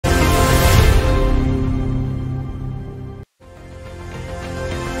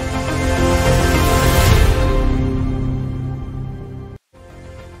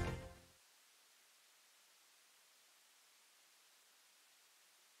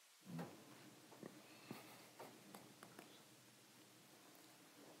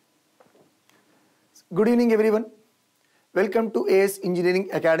Good evening everyone. Welcome to AS Engineering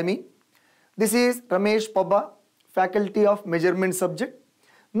Academy. This is Ramesh Pabba, Faculty of Measurement subject.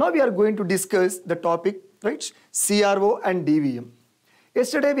 Now we are going to discuss the topic, right? CRO and DVM.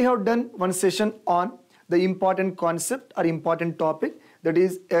 Yesterday we have done one session on the important concept or important topic, that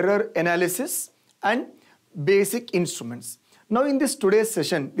is error analysis and basic instruments. Now in this today's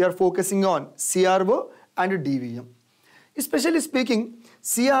session we are focusing on CRO and DVM. Especially speaking,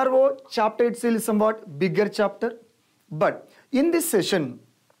 CRO chapter itself is somewhat bigger chapter, but in this session,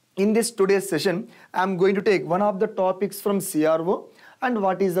 in this today's session, I am going to take one of the topics from CRO and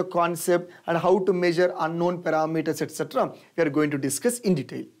what is the concept and how to measure unknown parameters, etc. We are going to discuss in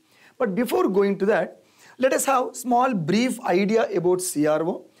detail. But before going to that, let us have small brief idea about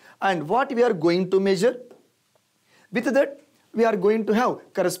CRO and what we are going to measure. With that, we are going to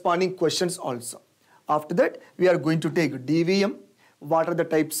have corresponding questions also. After that, we are going to take DVM, what are the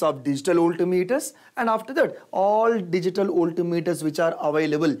types of digital voltmeters, and after that, all digital voltmeters which are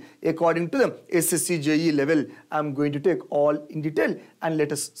available according to the SSC JE level, I am going to take all in detail and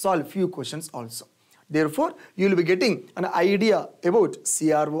let us solve few questions also. Therefore, you will be getting an idea about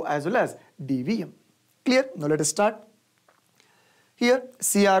CRO as well as DVM. Clear? Now let us start. Here,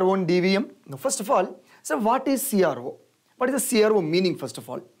 CRO and DVM. Now first of all, so what is CRO? What is the CRO meaning first of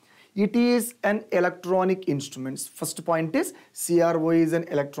all? It is an electronic instrument. First point is CRO is an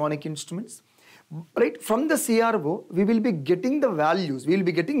electronic instrument. Right? From the CRO, we will be getting the values. We will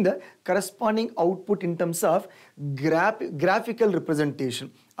be getting the corresponding output in terms of graphical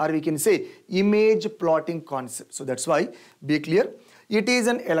representation, or we can say image plotting concept. So that's why, be clear, it is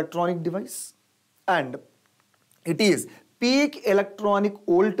an electronic device and it is peak electronic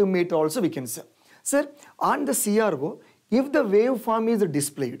voltmeter also we can say. Sir, on the CRO, if the waveform is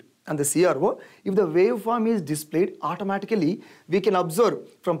displayed, and the CRO, if the waveform is displayed, automatically we can observe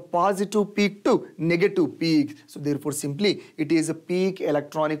from positive peak to negative peak. So therefore simply it is a peak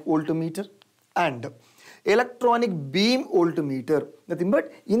electronic voltmeter and electronic beam voltmeter. Nothing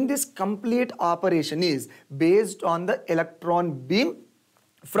but in this complete operation is based on the electron beam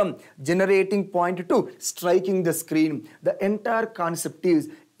from generating point to striking the screen. The entire concept is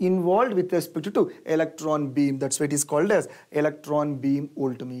involved with respect to electron beam. That's why it is called as electron beam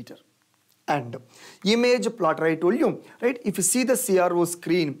voltmeter. And image plotter, I told you, right? If you see the CRO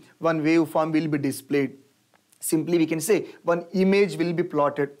screen, one waveform will be displayed. Simply we can say one image will be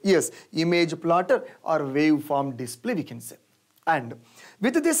plotted. Yes, image plotter or waveform display we can say. And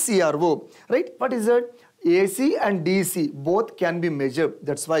with this CRO, right, what is it? AC and DC both can be measured.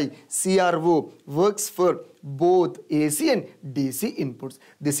 That's why CRO works for both AC and DC inputs.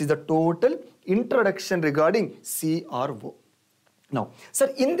 This is the total introduction regarding CRO. Now,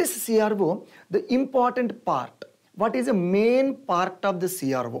 sir, in this CRO, the important part, what is the main part of the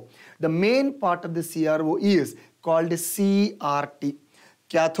CRO? The main part of the CRO is called CRT,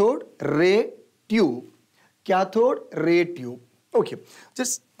 cathode ray tube. Cathode ray tube. Okay,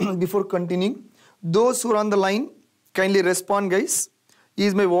 just before continuing, those who are on the line, kindly respond guys.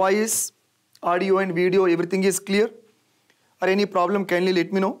 Is my voice, audio and video, everything is clear? Or any problem, kindly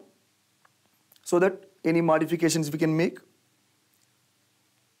let me know, so that any modifications we can make.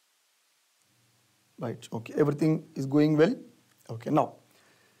 Right, okay, everything is going well. Okay, now,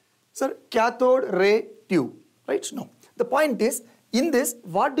 sir, cathode ray tube, right? Now, the point is, in this,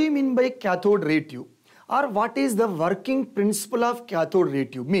 what do you mean by cathode ray tube? Or what is the working principle of cathode ray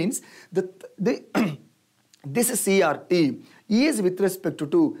tube? Means this CRT is with respect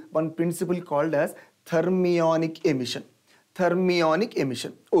to one principle called as thermionic emission. Thermionic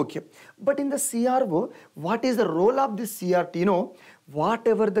emission. Okay. But in the CRO, what is the role of this CRT? You know,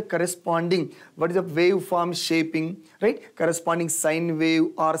 whatever the corresponding, what is the waveform shaping, right? Corresponding sine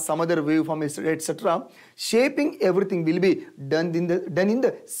wave or some other waveform, etc. Shaping everything will be done in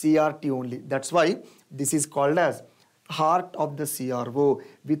the CRT only. That's why this is called as heart of the CRO.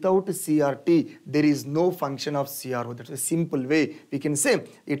 Without CRT, there is no function of CRO. That's a simple way we can say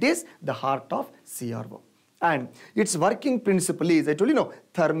it is the heart of CRO. And its working principle is, I told you,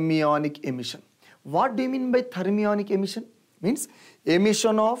 thermionic emission. What do you mean by thermionic emission? Means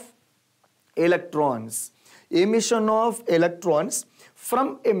emission of electrons. Emission of electrons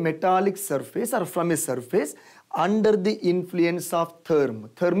from a metallic surface or from a surface under the influence of therm.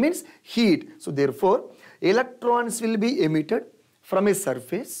 Therm means heat. So therefore, electrons will be emitted from a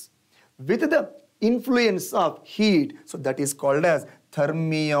surface with the influence of heat. So that is called as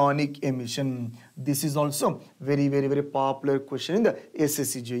thermionic emission. This is also very popular question in the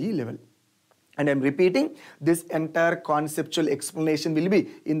SSC JE level. And I am repeating, this entire conceptual explanation will be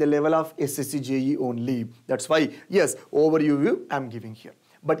in the level of SSC JE only. That's why, yes, overview I am giving here.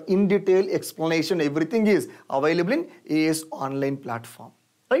 But in detail explanation, everything is available in AS online platform.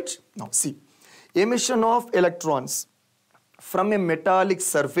 Right? Now see, emission of electrons from a metallic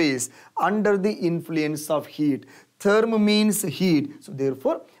surface under the influence of heat. Therm means heat. So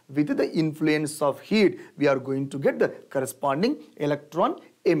therefore, with the influence of heat, we are going to get the corresponding electron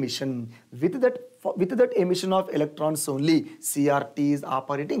emission. With that emission of electrons only, CRT is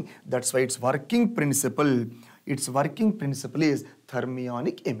operating. That's why its working principle is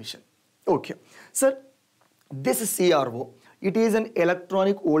thermionic emission. Okay. Sir, this CRO, it is an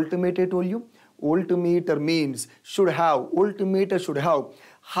electronic voltmeter, I told you. Voltmeter means voltmeter should have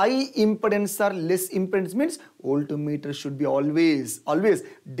high impedance or less impedance, means voltmeter should be always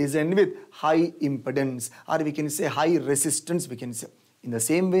designed with high impedance, or we can say high resistance, we can say. In the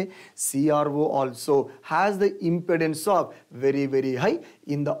same way, CRO also has the impedance of very, very high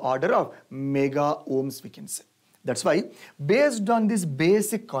in the order of mega ohms, we can say. That's why, based on this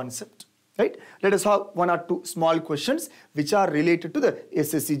basic concept, right, let us have one or two small questions which are related to the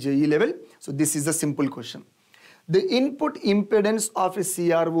SSC JE level. So this is a simple question. The input impedance of a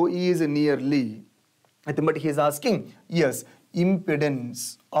CRO is nearly, I think, but he is asking, yes,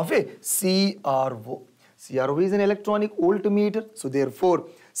 impedance of a CRO. CRO is an electronic voltmeter, so therefore,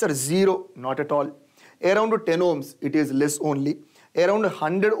 sir, 0, not at all. Around 10 ohms, it is less only. Around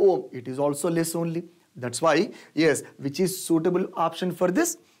 100 ohm, it is also less only. That's why, yes, which is suitable option for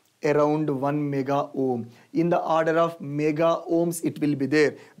this? Around 1 mega ohm. In the order of mega ohms, it will be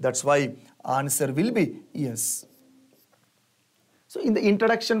there. That's why answer will be yes. So in the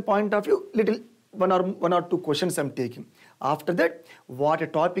introduction point of view, one or two questions I'm taking. After that, what a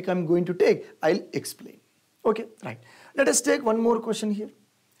topic I'm going to take, I'll explain. Okay, right. Let us take one more question here.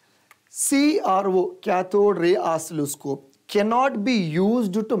 CRO, cathode ray oscilloscope, cannot be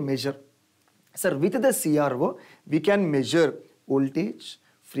used to measure. Sir, with the CRO, we can measure voltage,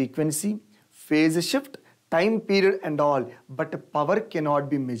 frequency, phase shift, time period and all, but power cannot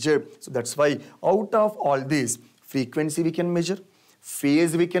be measured. So that's why out of all these, frequency we can measure,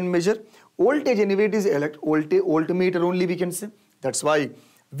 phase we can measure, voltage anyway it is voltmeter only we can say. That's why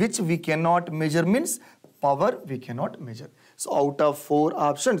which we cannot measure means power we cannot measure. So out of 4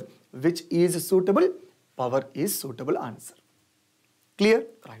 options, which is suitable? Power is suitable answer. Clear?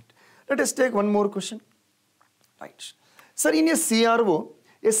 Right. Let us take one more question. Right. Sir, in a CRO,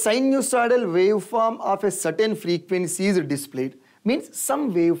 a sinusoidal waveform of a certain frequency is displayed. Means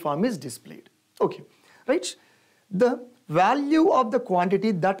some waveform is displayed. Okay. Right. The value of the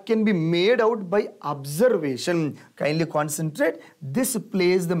quantity that can be made out by observation, kindly concentrate, this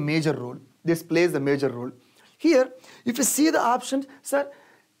plays the major role. Here, if you see the options, sir,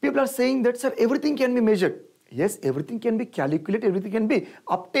 people are saying that, sir, everything can be measured. Yes, everything can be calculated, everything can be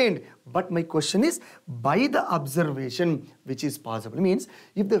obtained. But my question is, by the observation, which is possible, means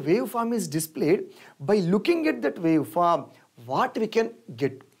if the waveform is displayed, by looking at that waveform, what we can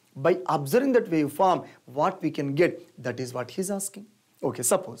get? By observing that waveform, what we can get? That is what he is asking. Okay,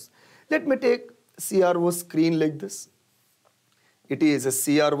 suppose, let me take CRO screen like this. It is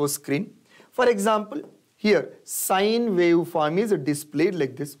a CRO screen. For example, here, sine waveform is displayed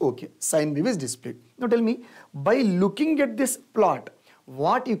like this. Okay, sine wave is displayed. Now tell me, by looking at this plot,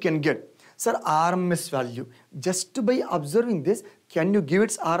 what you can get? Sir, RMS value. Just by observing this, can you give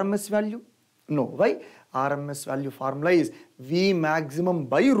its RMS value? No. Why? RMS value formula is V maximum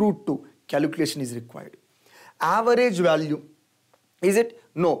by root 2. Calculation is required. Average value. Is it?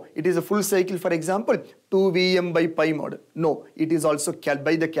 No. It is a full cycle, for example, 2 Vm by pi mod. No. It is also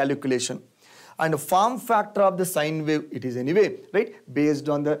by the calculation. And form factor of the sine wave, it is anyway, right? Based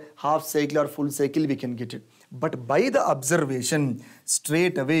on the half cycle or full cycle, we can get it. But by the observation,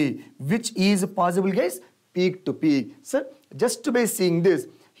 straight away, which is possible, guys? Peak to peak. Sir, just by seeing this,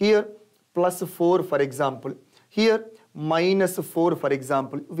 here plus 4, for example, here minus 4, for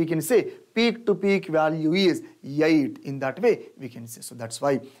example, we can say peak to peak value is 8. In that way, we can say. So that's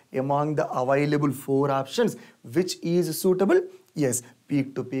why among the available 4 options, which is suitable? Yes,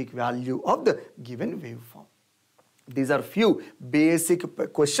 peak to peak value of the given waveform. These are few basic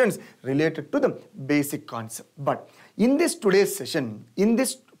questions related to the basic concept. But in this today's session,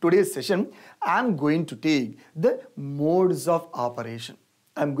 I am going to take the modes of operation.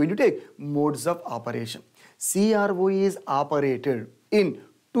 CRO is operated in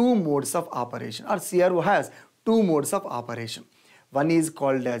 2 modes of operation, or CRO has 2 modes of operation. One is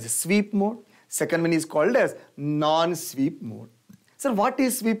called as sweep mode. Second one is called as non-sweep mode. Sir, what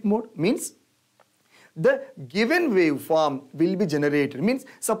is sweep mode? Means the given waveform will be generated. Means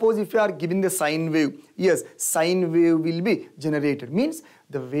suppose if you are giving the sine wave, yes, sine wave will be generated. Means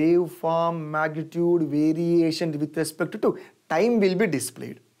the waveform magnitude variation with respect to time will be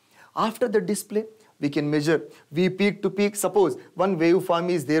displayed. After the display, we can measure V peak to peak. Suppose one waveform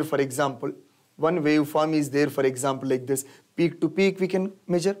is there, for example. One waveform is there, for example, like this. Peak to peak we can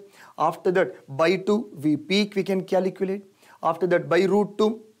measure. After that, by 2, V peak we can calculate. After that, by root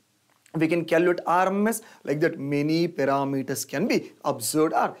 2, we can calculate RMS. Like that, many parameters can be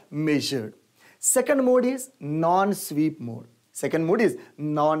observed or measured. Second mode is non-sweep mode. Second mode is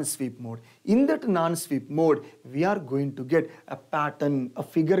non-sweep mode. In that non-sweep mode, we are going to get a pattern, a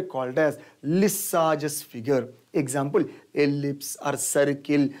figure called as Lissajous figure. Example, ellipse or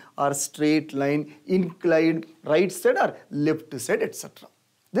circle or straight line, inclined, right side or left side, etc.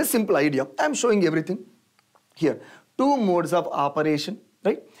 This simple idea. I am showing everything here. Two modes of operation,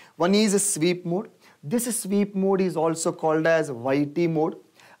 right? One is a sweep mode. This sweep mode is also called as YT mode,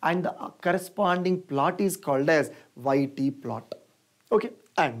 and the corresponding plot is called as YT plot. Okay,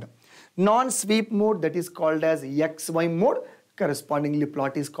 and non-sweep mode, that is called as XY mode. Correspondingly,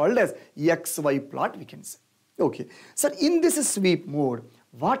 plot is called as XY plot, we can say. Okay, so in this sweep mode,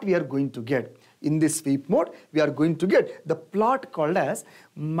 what we are going to get? In this sweep mode, we are going to get the plot called as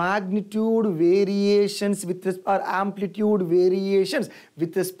magnitude variations with or amplitude variations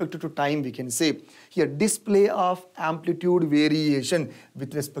with respect to time, we can say. Here, display of amplitude variation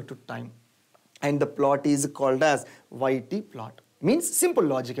with respect to time. And the plot is called as YT plot. Means simple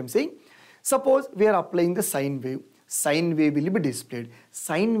logic I am saying. Suppose we are applying the sine wave. Sine wave will be displayed.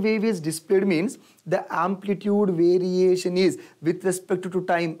 Sine wave is displayed means the amplitude variation is with respect to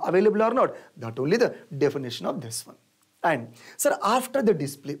time available or not. That only the definition of this one. And sir, after the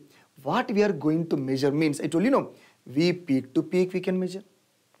display, what we are going to measure means, I told you no, V peak to peak we can measure.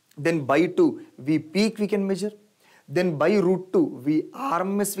 Then by 2, V peak we can measure. Then by root 2, V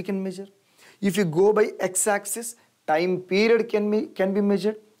RMS we can measure. If you go by x-axis, time period can be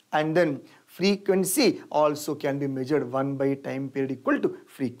measured, and then frequency also can be measured. 1 by time period equal to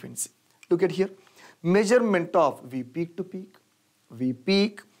frequency. Look at here. Measurement of V peak to peak, V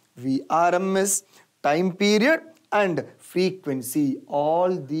peak, V RMS, time period and frequency.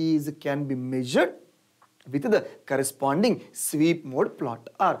 All these can be measured with the corresponding sweep mode plot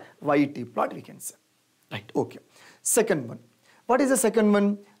or YT plot, we can say. Right, okay. Second one. What is the second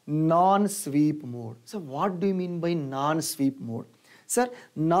one? Non-sweep mode. So what do you mean by non-sweep mode? Sir,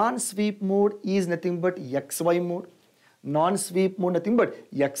 non-sweep mode is nothing but XY mode. Non-sweep mode nothing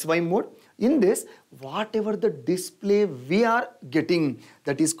but XY mode. In this, whatever the display we are getting,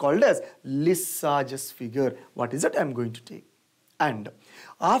 that is called as Lissajous figure. What is it? I am going to take. And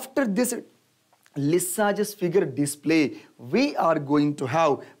after this Lissajous figure display, we are going to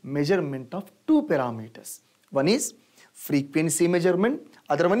have measurement of two parameters. One is frequency measurement,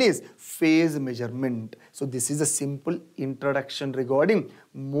 other one is phase measurement. So this is a simple introduction regarding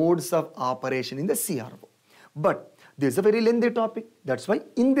modes of operation in the CRO. But this is a very lengthy topic. That's why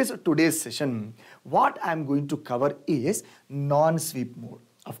in this today's session, what I am going to cover is non-sweep mode.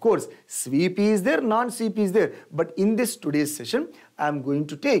 Of course, sweep is there, non-sweep is there. But in this today's session, I am going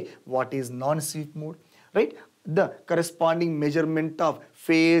to take what is non-sweep mode, right? The corresponding measurement of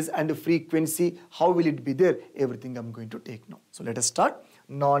phase and frequency, how will it be there? Everything I'm going to take now. So let us start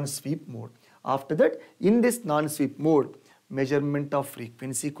non-sweep mode. After that, in this non-sweep mode, measurement of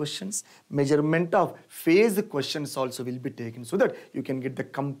frequency questions, measurement of phase questions also will be taken so that you can get the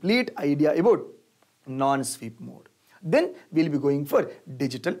complete idea about non-sweep mode. Then we'll be going for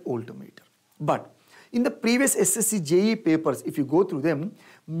digital altimeter. But in the previous SSC JE papers, if you go through them,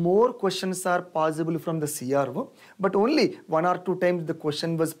 more questions are possible from the CRO, but only 1 or 2 times the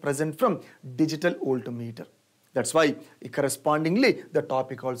question was present from digital altimeter. That's why correspondingly the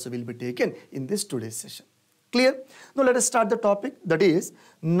topic also will be taken in this today's session. Clear? Now let us start the topic, that is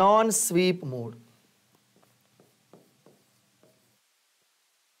non-sweep mode.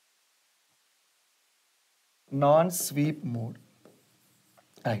 Non-sweep mode.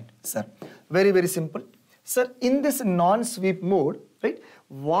 Right, sir. Very, very simple. Sir, in this non-sweep mode, right,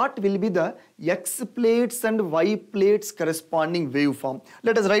 what will be the X plates and Y plates corresponding waveform?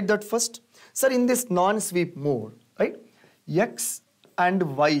 Let us write that first. Sir, in this non-sweep mode, right, X and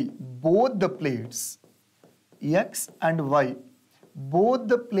Y, both the plates, X and Y, both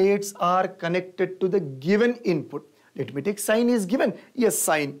the plates are connected to the given input. Let me take sine is given. Yes,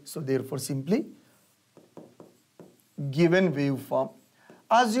 sine. So therefore simply given waveform.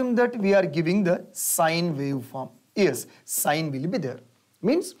 Assume that we are giving the sine waveform. Yes, sine will be there.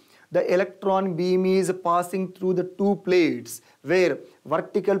 Means the electron beam is passing through the two plates where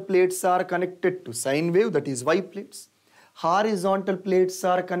vertical plates are connected to sine wave, that is Y plates. Horizontal plates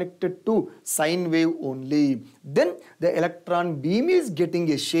are connected to sine wave only. Then the electron beam is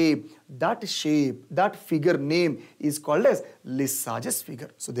getting a shape. That shape, that figure name is called as Lissajous figure.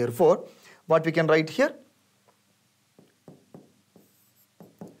 So therefore, what we can write here?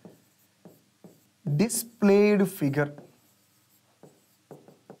 Displayed figure.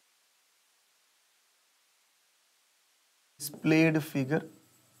 Displayed figure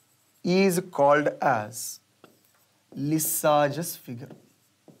is called as Lissajous figure.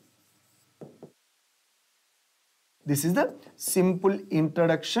 This is the simple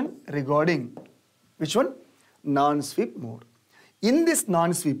introduction regarding which one? Non-sweep mode. In this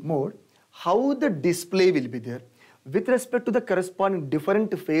non-sweep mode, how the display will be there with respect to the corresponding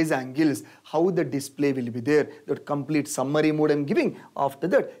different phase angles, how the display will be there. That complete summary mode I am giving. After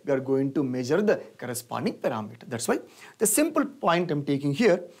that, we are going to measure the corresponding parameter. That's why the simple point I am taking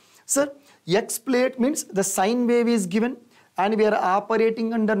here, sir, X plate means the sine wave is given and we are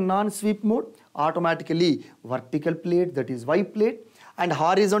operating under non-sweep mode. Automatically vertical plate, that is Y plate, and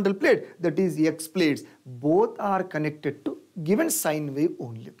horizontal plate, that is X plates, both are connected to given sine wave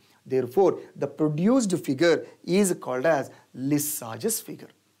only. Therefore, the produced figure is called as Lissajous figure.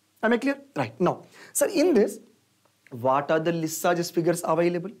 Am I clear? Right. Now, sir, in this, what are the Lissajous figures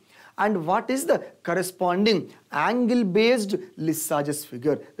available? And what is the corresponding angle-based Lissajous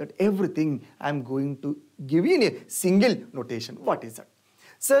figure? That everything I am going to give you in a single notation. What is that?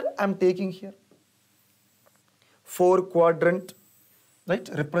 Sir, I am taking here 4-quadrant, right,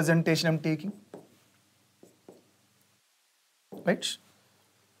 representation I am taking. Right?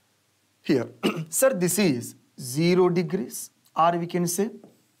 Here, sir, this is 0 degrees, or we can say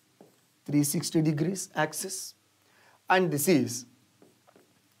 360 degrees axis, and this is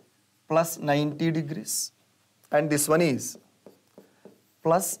plus 90 degrees, and this one is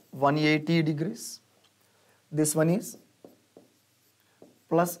plus 180 degrees, this one is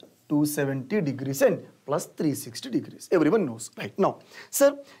plus 270 degrees and plus 360 degrees. Everyone knows, right? Now,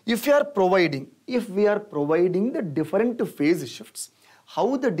 sir, if we are providing the different phase shifts,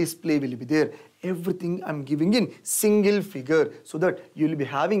 how the display will be there, everything I am giving in single figure so that you will be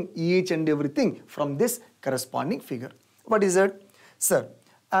having each and everything from this corresponding figure. What is that? Sir,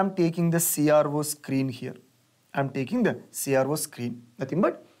 I am taking the CRO screen here. I am taking the CRO screen. Nothing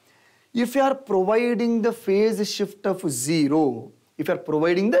but if you are providing the phase shift of 0,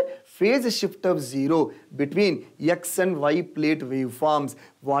 between X and Y plate waveforms,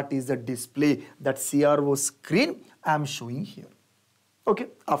 what is the display? That CRO screen I am showing here. Okay,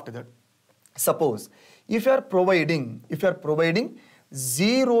 after that, suppose if you are providing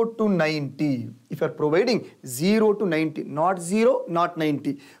 0 to 90, not 0, not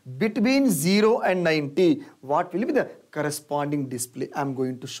 90, between 0 and 90, what will be the corresponding display? I am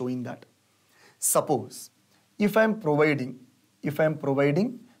going to show in that. Suppose if I am providing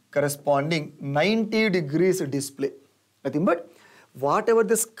corresponding 90 degrees display, nothing but whatever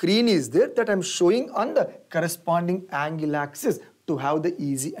the screen is there, that I am showing on the corresponding angle axis to have the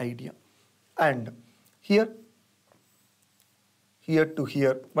easy idea. And here to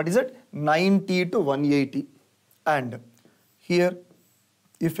here, what is it? 90 to 180. And here,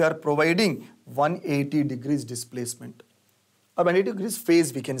 if you are providing 180 degrees displacement, or 180 degrees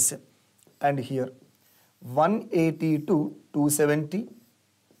phase we can say, and here 180 to 270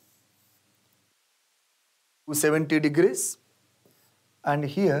 degrees, and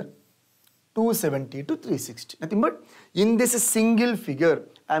here 270 to 360. Nothing but in this single figure,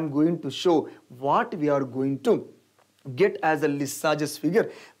 I am going to show what we are going to get as a Lissajous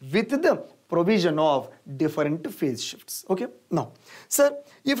figure with the provision of different phase shifts. Okay. Now, sir,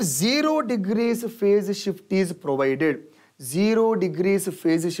 if 0 degrees phase shift is provided,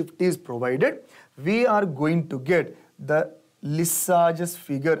 we are going to get the Lissajous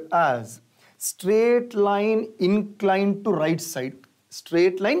figure as straight line inclined to right side.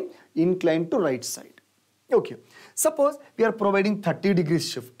 Okay. Suppose we are providing 30 degrees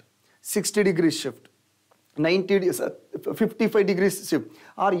shift, 60 degrees shift, 55 degrees shift,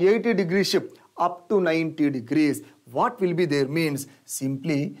 or 80 degrees shift up to 90 degrees. What will be there means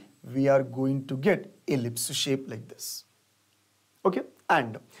simply we are going to get ellipse shape like this. Okay.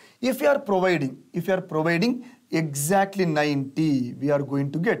 And if you are providing exactly 90, we are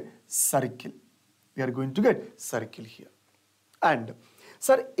going to get circle. Here. And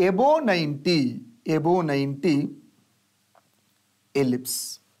sir, above 90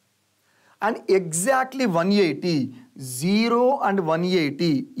 ellipse, and exactly 180, 0 and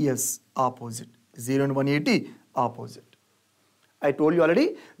 180, yes, opposite, 0 and 180 opposite. I told you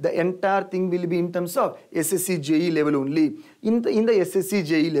already, the entire thing will be in terms of SSC JE level only. In the SSC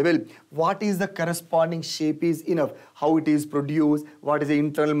JE level, what is the corresponding shape is enough. How it is produced, what is the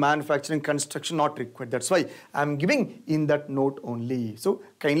internal manufacturing construction not required. That's why I am giving in that note only. So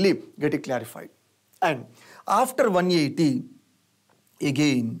kindly get it clarified. And after 180,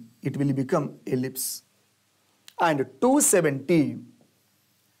 again it will become ellipse. And 270,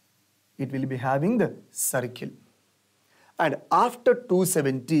 it will be having the circle. And after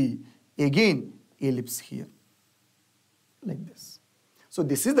 270, again ellipse here, like this. So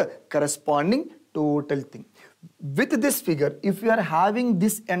this is the corresponding total thing. With this figure, if you are having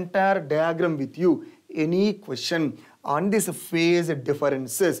this entire diagram with you, any question on this phase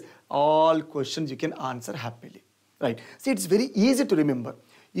differences, all questions you can answer happily, right? See, it's very easy to remember.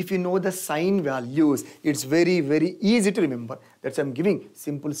 If you know the sign values, it's very, very easy to remember. That's why I'm giving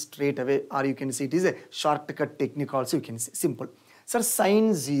simple straight away, or you can see it is a shortcut technique also, you can say simple. Sir,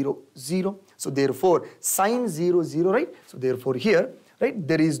 sin 0, 0. So therefore, sin 0, 0, right? So therefore here, right,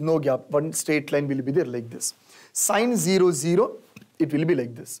 there is no gap. One straight line will be there like this. Sin 0, 0, it will be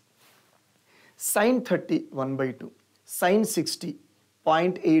like this. Sin 30, 1 by 2. Sin 60,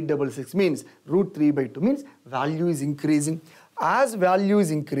 0.866 means root 3 by 2 means value is increasing. As value is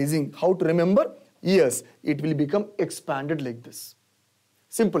increasing, how to remember? Yes, it will become expanded like this.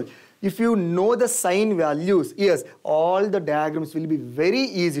 Simple. If you know the sign values, yes, all the diagrams will be very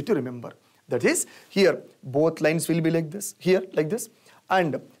easy to remember. That is, here, both lines will be like this, here, like this.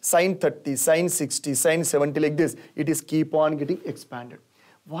 And sin 30, sin 60, sin 70 like this, it is keep on getting expanded.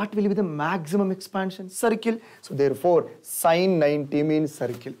 What will be the maximum expansion? Circle. So therefore, sin 90 means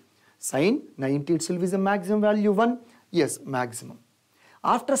circle. Sin 90 itself is the maximum value 1. Yes, maximum.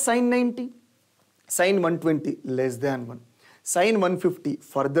 After sin 90, sin 120 less than 1. Sin 150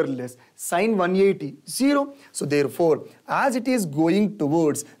 further less. Sin 180 0. So therefore, as it is going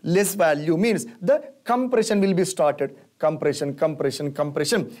towards less value means the compression will be started. Compression, compression,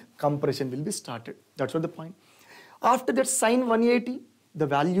 compression, compression will be started. That's what the point. After that sin 180, the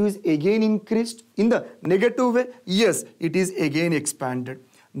value is again increased in the negative way. Yes, it is again expanded.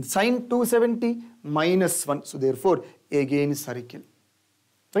 Sin 270 minus 1. So therefore, again circle.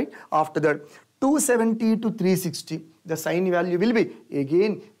 Right? After that, 270 to 360, the sign value will be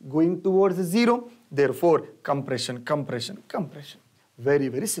again going towards 0. Therefore, compression, compression, compression. Very,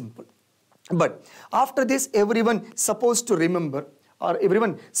 very simple. But after this, everyone supposed to remember, or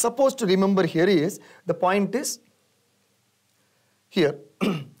everyone supposed to remember here is, the point is, here,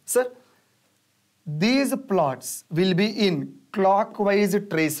 sir, these plots will be in clockwise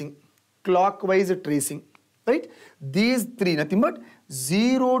tracing, right? These three, nothing but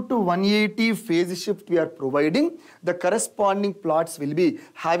 0 to 180 phase shift we are providing. The corresponding plots will be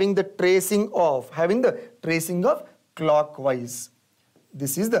having the tracing of clockwise.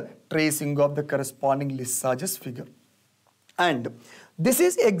 This is the tracing of the corresponding Lissajous figure. And this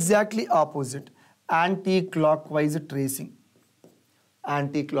is exactly opposite, anti-clockwise tracing.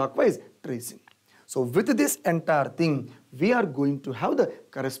 Anti-clockwise tracing. So with this entire thing, we are going to have the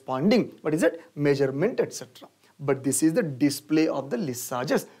corresponding, measurement, etc. But this is the display of the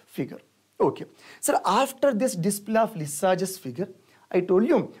Lissajous figure. Okay. So after this display of Lissajous figure, I told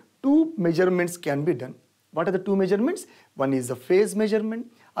you two measurements can be done. What are the two measurements? One is the phase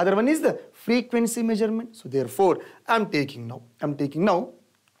measurement, other one is the frequency measurement. So therefore, I'm taking now,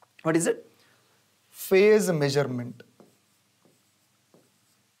 what is it? Phase measurement.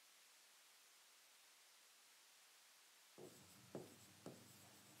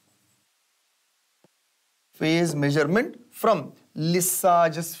 Phase measurement from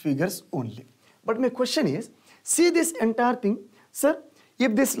Lissajous figures only. But my question is, see this entire thing, sir,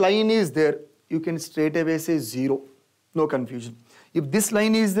 if this line is there, you can straight away say 0, no confusion. If this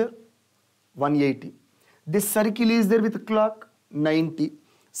line is there, 180. This circle is there with clock, 90.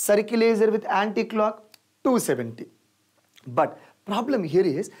 Circle is there with anti-clock, 270. But problem here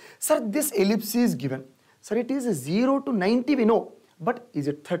is, sir, this ellipse is given. Sir, it is 0 to 90 we know, but is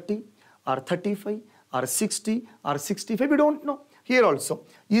it 30 or 35 or 60 or 65? We don't know. Here also,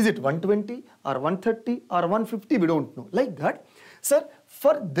 is it 120 or 130 or 150? We don't know. Like that, sir,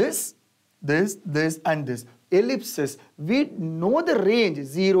 for this and this ellipses, we know the range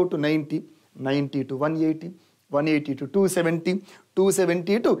 0 to 90, 90 to 180, 180 to 270,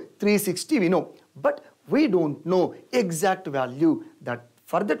 270 to 360 we know. But we don't know exact value. That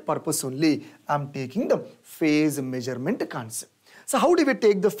for that purpose only, I am taking the phase measurement concept. So how do we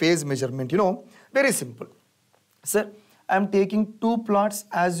take the phase measurement? Very simple. Sir, I am taking two plots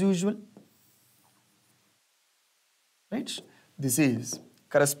as usual. Right? This is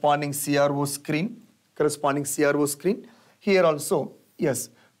corresponding CRO screen. Here also, yes,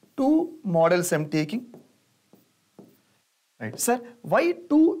 two models I'm taking. Right, sir, why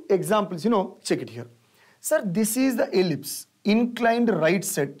two examples? Check it here. Sir, this is the ellipse, inclined right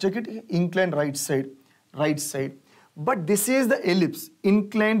side. Check it, inclined right side, right side. But this is the ellipse,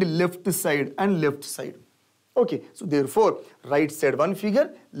 inclined left side and left side. Okay, so therefore, right side one figure,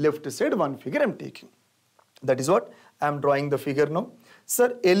 left side one figure I'm taking. That is what I'm drawing the figure now.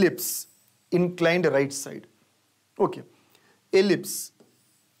 Sir, ellipse, inclined right side. Okay, ellipse,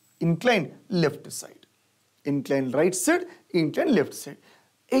 inclined left side. Inclined right side, inclined left side.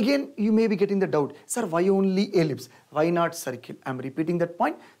 Again, you may be getting the doubt, sir, why only ellipse? Why not circle? I'm repeating that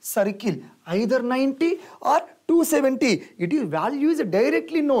point. Circle, either 90 or 270. Its value is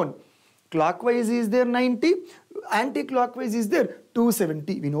directly known. Clockwise is there 90, anti-clockwise is there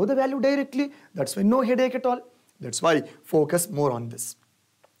 270. We know the value directly. That's why no headache at all. That's why focus more on this.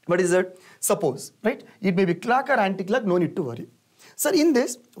 What is that? Suppose, right? It may be clock or anti-clock, no need to worry. Sir, in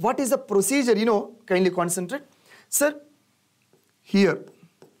this, what is the procedure? Kindly concentrate. Sir, here,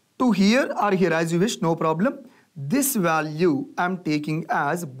 to here or here as you wish, no problem. This value I'm taking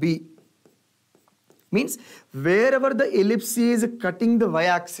as B. Means wherever the ellipse is cutting the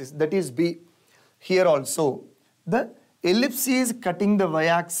y-axis, that is B. Here also, the ellipse is cutting the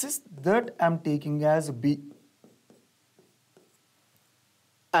y-axis, that I'm taking as B.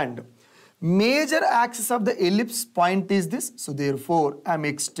 And major axis of the ellipse point is this. So therefore, I'm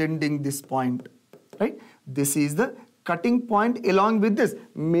extending this point, right? This is the cutting point along with this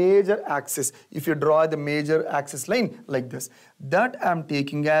major axis. If you draw the major axis line like this, that I'm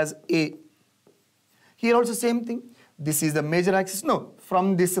taking as A. Here also same thing. This is the major axis. No,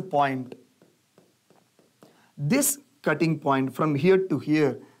 from this point, this cutting point from here to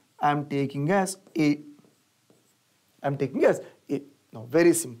here, I'm taking as A. I'm taking as A. Now,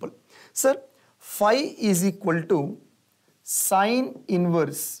 very simple. Sir, phi is equal to sine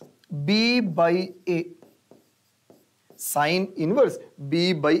inverse B by A. Sine inverse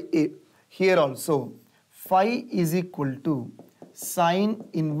B by A. Here also, phi is equal to sine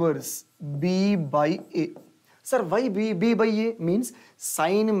inverse B by A. Sir, why B by A? Means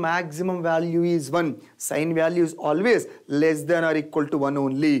sine maximum value is 1. Sine value is always less than or equal to 1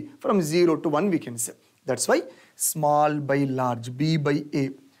 only. From 0 to 1 we can say. That's why small by large B by A.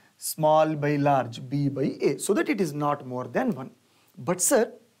 Small by large B by A. So that it is not more than 1. But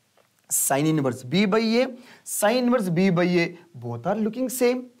sir, sine inverse B by A, sine inverse B by A, both are looking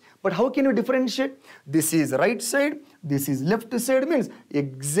same. But how can you differentiate? This is right side, this is left side, means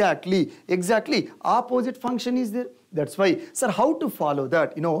exactly opposite function is there. That's why, sir, how to follow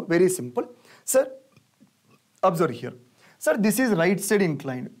that? Very simple. Sir, observe here. Sir, this is right side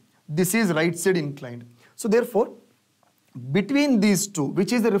inclined. This is right side inclined. So therefore, between these two,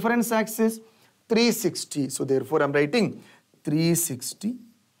 which is the reference axis? 360. So therefore, I'm writing 360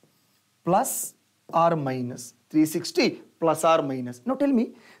 plus or minus. 360 plus or minus. Now tell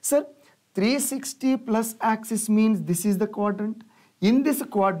me, sir, 360 plus axis means this is the quadrant. In this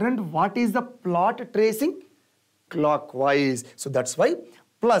quadrant, what is the plot tracing? Clockwise. So that's why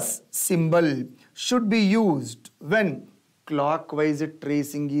plus symbol should be used when clockwise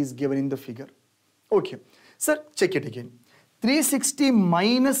tracing is given in the figure. Okay. Sir, check it again. 360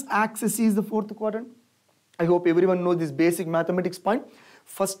 minus axis is the fourth quadrant. I hope everyone knows this basic mathematics point.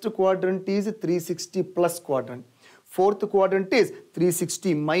 First quadrant is 360 plus quadrant. Fourth quadrant is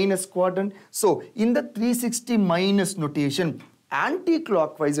 360 minus quadrant. So, in the 360 minus notation,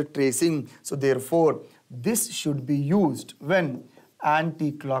 anti-clockwise tracing. So, therefore, this should be used when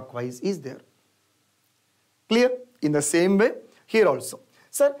anti-clockwise is there. Clear? In the same way, here also.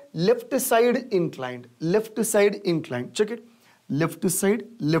 Sir, left side inclined. Left side inclined. Check it. Left side,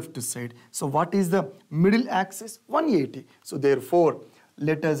 left side. So, what is the middle axis? 180. So, therefore,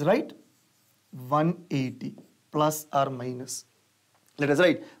 let us write 180 plus or minus. Let us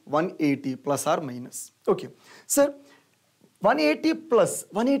write 180 plus or minus. Okay. Sir, 180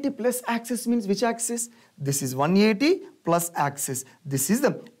 plus axis means which axis? This is 180 plus axis. This is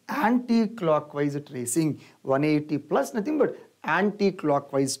the anti-clockwise tracing. 180 plus nothing but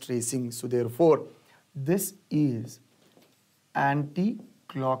anti-clockwise tracing. So therefore, this is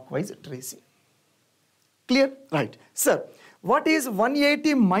anti-clockwise tracing. Clear? Right. Sir, what is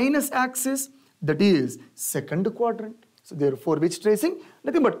 180 minus axis? That is second quadrant. So therefore, which tracing?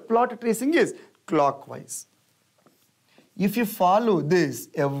 Nothing but plot tracing is clockwise. If you follow this,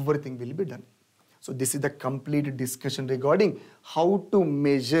 everything will be done. So this is the complete discussion regarding how to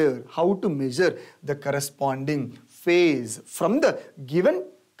measure the corresponding phase from the given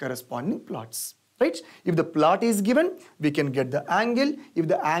corresponding plots. right? If the plot is given, we can get the angle. If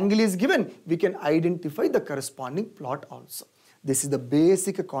the angle is given, we can identify the corresponding plot also. This is the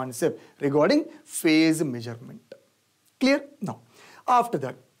basic concept regarding phase measurement. Clear? Now, after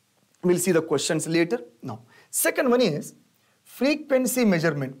that, we'll see the questions later. Now, second one is frequency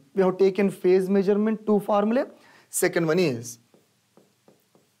measurement. We have taken phase measurement, two formula. Second one is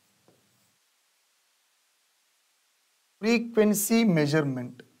frequency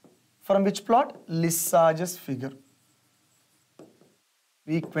measurement. From which plot? Lissaj's figure.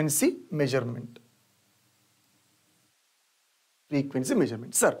 Frequency measurement. Frequency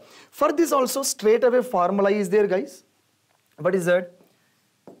measurement. Sir, for this also straight away formula is there, guys. What is that?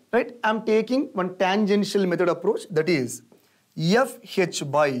 Right? I'm taking one tangential method approach, that is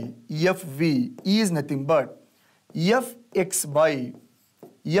FH by FV is nothing but FX by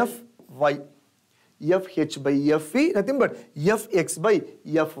FY. FH by FV, nothing but FX by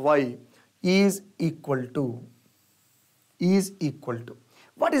FY is equal to.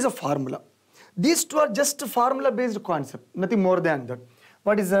 What is a formula? These two are just formula based concept, nothing more than that.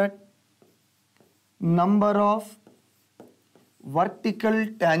 What is that? Number of vertical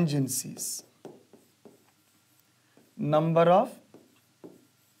tangencies. Number of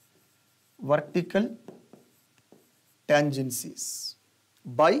vertical tangencies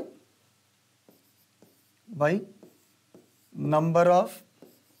by number of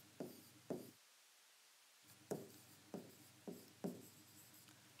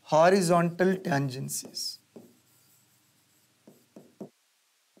horizontal tangencies.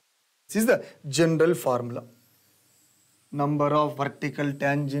 This is the general formula. Number of vertical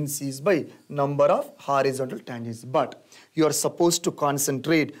tangencies by number of horizontal tangencies. But you are supposed to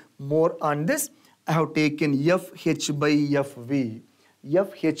concentrate more on this. I have taken FH by FV.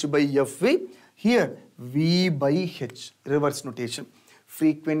 FH by FV. Here V by H, reverse notation.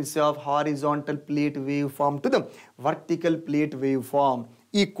 Frequency of horizontal plate waveform to the vertical plate waveform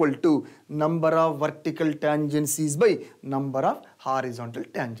equal to number of vertical tangencies by number of horizontal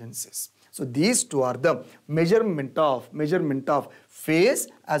tangencies. So these two are the measurement of phase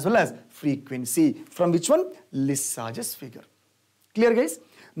as well as frequency. From which one? Lissaj's figure. Clear, guys?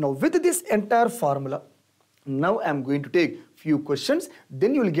 Now with this entire formula, now I am going to take few questions,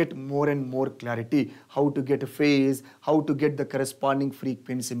 then you will get more and more clarity how to get a phase, how to get the corresponding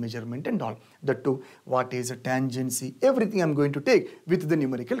frequency measurement and all. That too, what is a tangency, everything I am going to take with the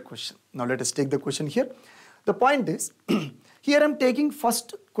numerical question. Now let us take the question here. The point is, here I am taking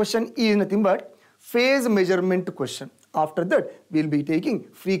first question is nothing but phase measurement question. After that, we will be taking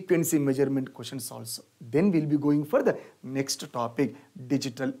frequency measurement questions also. Then we will be going for the next topic,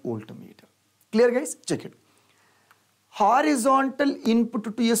 digital voltmeter. Clear, guys? Check it. Horizontal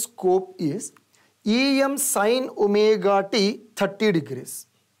input to a scope is EM sin omega t 30 degrees.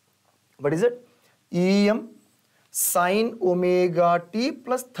 What is it? EM sin omega t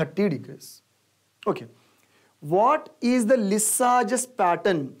plus 30 degrees. Okay. What is the Lissaj's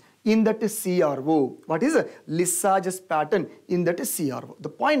pattern in that CRO? What is a Lissaj's pattern in that CRO? The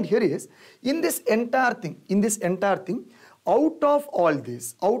point here is, in this entire thing, out of all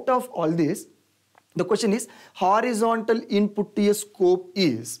this, the question is horizontal input to a scope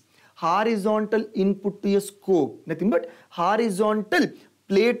is nothing but horizontal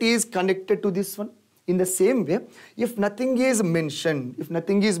plate is connected to this one. In the same way, if nothing is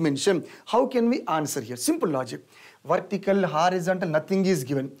mentioned, how can we answer here? Simple logic. Vertical, horizontal, nothing is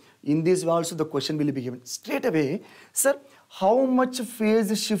given. In this way also the question will be given. Straight away, sir, how much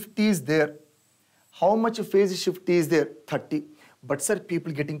phase shift is there? 30. But sir,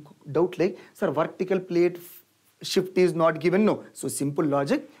 people getting doubt like, sir, vertical plate shift is not given. No. So simple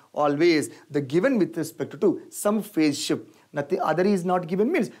logic, always the given with respect to some phase shift, nothing other is not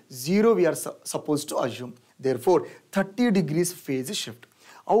given means 0 we are supposed to assume. Therefore, 30 degrees phase shift.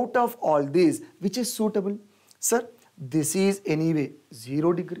 Out of all these, which is suitable? Sir, this is anyway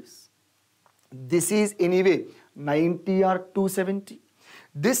 0 degrees. This is anyway 90 or 270.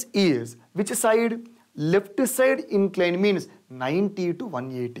 This is which side? Left side incline means 90 to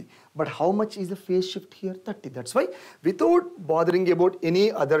 180. But how much is the phase shift here? 30. That's why without bothering about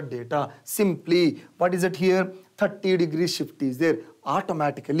any other data, simply what is it here? 30 degrees shift is there.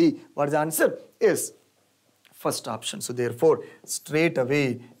 Automatically, what is the answer? Is first option. So therefore, straight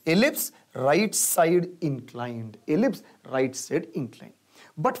away, ellipse right side inclined. Ellipse right side inclined.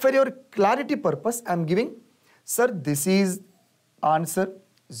 But for your clarity purpose, I am giving, sir, this is answer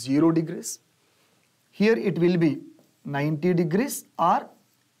 0 degrees. Here it will be 90 degrees or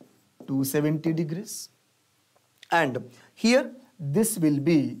 270 degrees. And here this will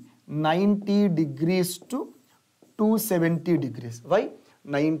be 90 degrees to 270 degrees. Why?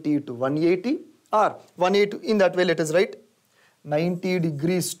 90 to 180 or 180, in that way let us write 90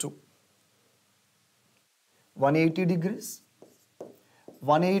 degrees to 180 degrees,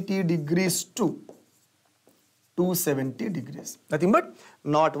 180 degrees to 270 degrees. Nothing but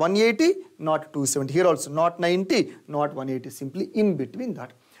not 180, not 270. Here also not 90, not 180, simply in between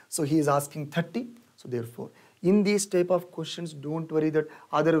that. So he is asking 30. So therefore, in these type of questions, don't worry that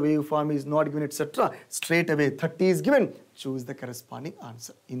other waveform is not given, etc. Straight away 30 is given. Choose the corresponding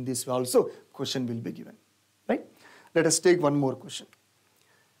answer. In this way also, question will be given. Right? Let us take one more question.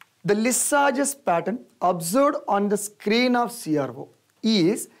 The Lissajous pattern observed on the screen of CRO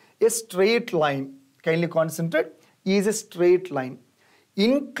is a straight line. Kindly concentrate. Is a straight line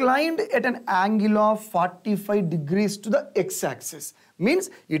inclined at an angle of 45 degrees to the x-axis. Means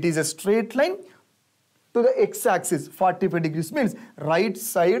it is a straight line to the x-axis. 45 degrees means right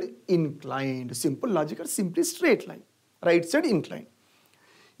side inclined. Simple logic, or simply straight line. Right side inclined.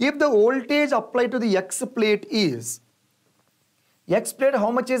 If the voltage applied to the x plate is x plate,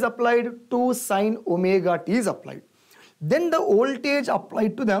 how much is applied? 2 sine omega t is applied. Then the voltage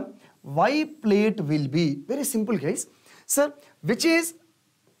applied to the y plate will be, very simple guys. Sir, which is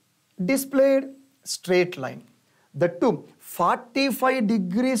displayed? Straight line. The two 45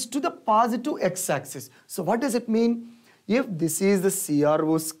 degrees to the positive x-axis. So what does it mean? If this is the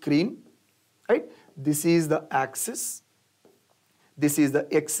CRO screen, right? This is the axis. This is the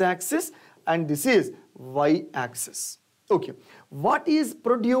x-axis and this is y-axis. Okay. What is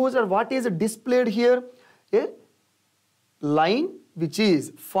produced or what is displayed here? A line which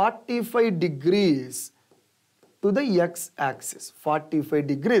is 45 degrees to the x-axis. 45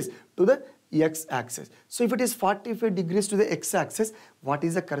 degrees to the x-axis. So if it is 45 degrees to the x-axis, what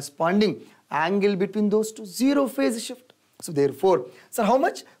is the corresponding angle between those two? 0 phase shift. So therefore, sir, how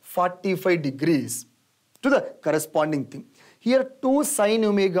much? 45 degrees to the corresponding thing. Here 2 sine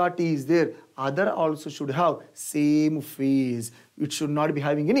omega t is there. Other also should have same phase. It should not be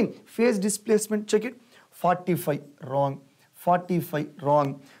having any phase displacement. Check it. 45 wrong. 45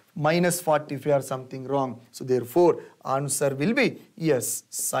 wrong. Minus 45 or something wrong. So therefore, answer will be yes,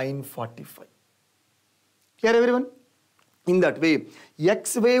 sine 45. Clear everyone? In that way,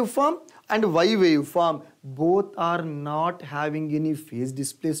 x waveform and y waveform both are not having any phase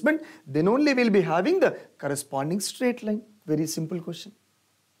displacement. Then only will be having the corresponding straight line. Very simple question.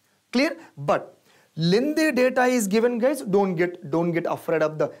 Clear? But lengthy data is given, guys. Don't get afraid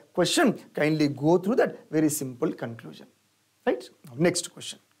of the question. Kindly go through that. Very simple conclusion. Right? Now, next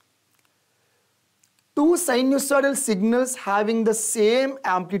question. Two sinusoidal signals having the same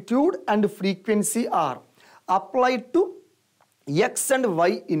amplitude and frequency are applied to x and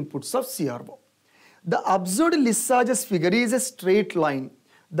y inputs of CRO. The observed Lissajous figure is a straight line.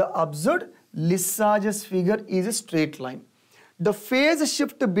 The observed Lissajous figure is a straight line. The phase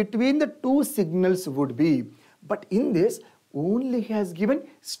shift between the two signals would be, but in this only he has given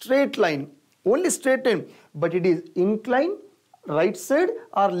straight line, only straight line, but it is inclined right side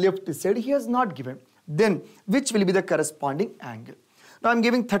or left side he has not given. Then which will be the corresponding angle? Now I am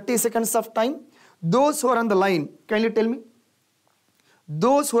giving 30 seconds of time. Those who are on the line, kindly tell me.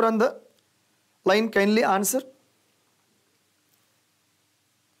 Those who are on the line, kindly answer.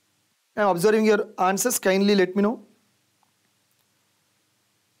 I am observing your answers. Kindly let me know.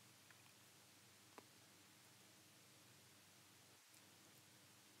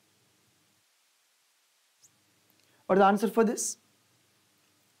 What is the answer for this?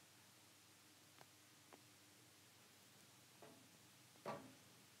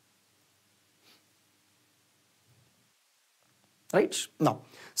 Right? Now,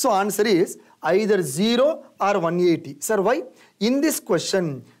 so answer is either 0 or 180. Sir, why? In this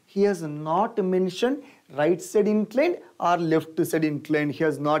question, he has not mentioned right side inclined or left side inclined. He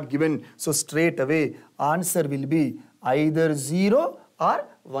has not given. So straight away, answer will be either 0 or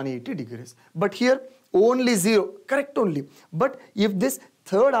 180 degrees. But here, only 0, correct only. But if this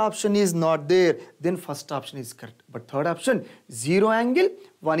third option is not there, then first option is correct. But third option, 0 angle,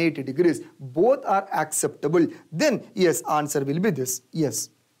 180 degrees. Both are acceptable. Then, yes, answer will be this. Yes.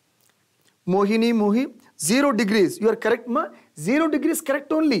 Mohi, 0 degrees. You are correct, ma? 0 degrees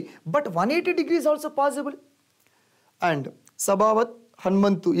correct only. But 180 degrees also possible. And Sabhavat,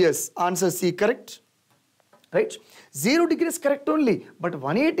 Hanmantu, yes, answer C correct. Right? 0 degrees correct only. But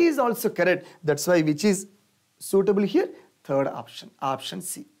 180 is also correct. That's why which is suitable here? Third option, option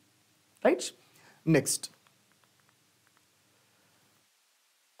C. Right? Next.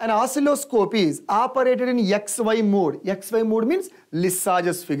 An oscilloscope is operated in XY mode. XY mode means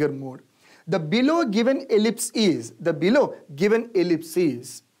Lissajous figure mode. The below given ellipse is,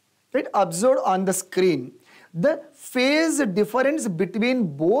 right, observed on the screen. the phase difference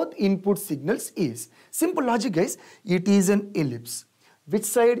between both input signals is? Simple logic, guys. It is an ellipse. Which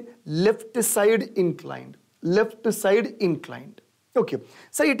side? Left side inclined. Left side inclined. Okay.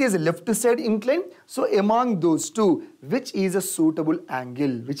 So it is left side inclined. So among those two, which is a suitable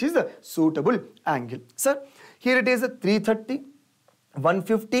angle? Which is the suitable angle? Sir, here it is a 330,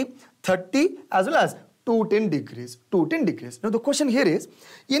 150, 30 as well as 210 degrees. 210 degrees. Now the question here is,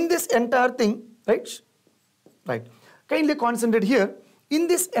 in this entire thing, right? Right. Kindly concentrate here. In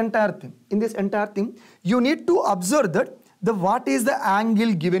this entire thing, you need to observe that what is the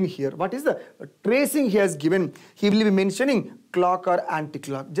angle given here? What is the tracing he has given? He will be mentioning clock or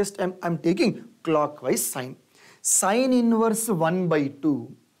anti-clock. Just I'm taking clockwise sign. Sine inverse 1 by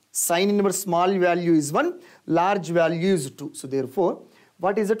 2. Sine inverse small value is 1, large value is 2. So therefore,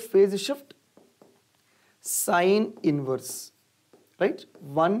 what is that phase shift? Sine inverse, right?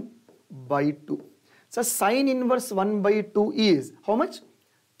 1 by 2. So sine inverse 1 by 2 is how much?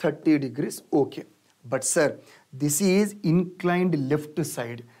 30 degrees. Okay. But sir, this is inclined left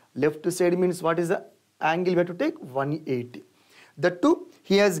side. Left side means what is the angle we have to take? 180. The two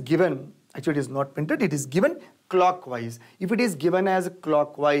he has given, actually it is not printed, it is given clockwise. If it is given as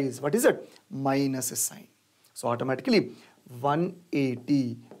clockwise, what is it? Minus a sign. So automatically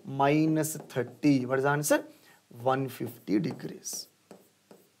 180 minus 30, what is the answer? 150 degrees.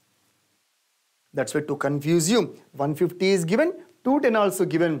 That's why to confuse you, 150 is given, 210 also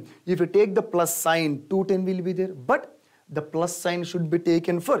given. If you take the plus sign, 210 will be there. But the plus sign should be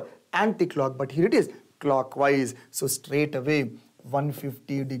taken for anti-clock. But here it is clockwise. So straight away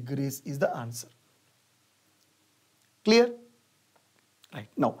 150 degrees is the answer. Clear? Right.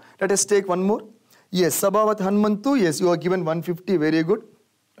 Now let us take one more. Yes, Sabhavat Hanmantu. Yes, you are given 150. Very good.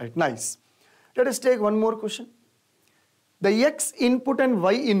 Right. Nice. Let us take one more question. The X input and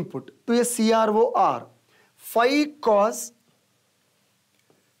Y input to a CRO are phi cos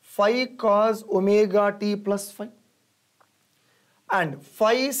omega t plus phi and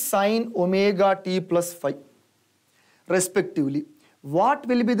phi sin omega t plus phi respectively. What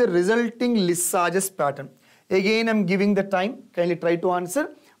will be the resulting Lissajous pattern? Again, I am giving the time. Kindly try to answer.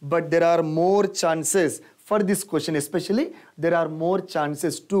 But there are more chances for this question, especially there are more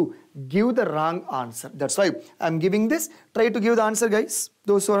chances to give the wrong answer. That's why I am giving this. Try to give the answer, guys.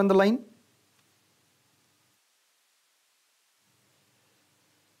 Those who are on the line.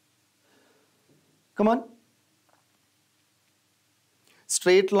 Come on.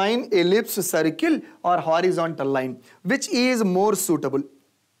 Straight line, ellipse, circle or horizontal line. Which is more suitable?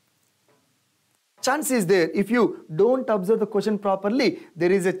 Chance is there. If you don't observe the question properly,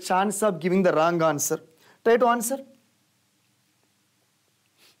 there is a chance of giving the wrong answer. Try to answer.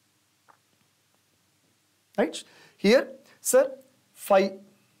 Right? Here, sir, phi.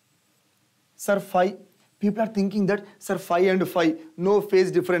 Sir, phi. People are thinking that, sir, phi and phi, no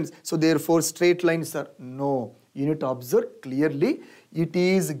phase difference. So therefore, straight line, sir. No. You need to observe clearly. It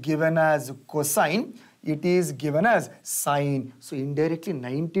is given as cosine. It is given as sine. So indirectly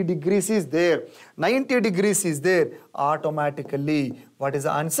 90 degrees is there. 90 degrees is there. Automatically, what is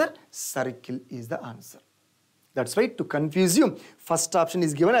the answer? Circle is the answer. That's why to confuse you, first option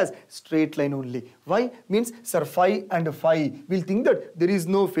is given as straight line only. Why? Means, sir, phi and phi. We'll think that there is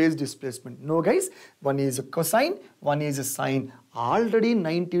no phase displacement. No, guys. One is a cosine, one is a sine. Already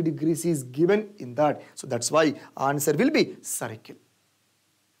 90 degrees is given in that. So that's why answer will be circle.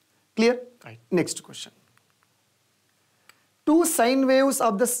 Clear? Right. Next question. Two sine waves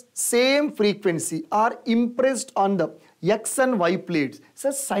of the same frequency are impressed on the X and Y plates.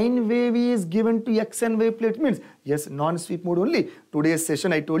 So sine wave is given to X and Y plate means, yes, non-sweep mode only. Today's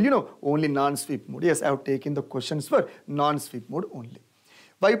session I told you, no, only non-sweep mode. Yes, I have taken the questions for non-sweep mode only.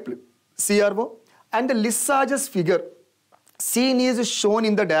 Y plate, CRO and the Lissajous figure seen is shown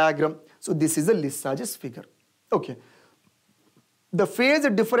in the diagram. So this is a Lissajous figure. Okay. The phase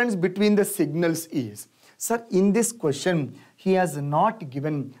difference between the signals is, sir, in this question, he has not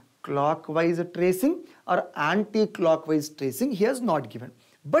given clockwise tracing or anti-clockwise tracing. He has not given.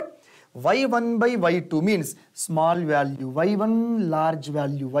 But y1 by y2 means small value, y1 large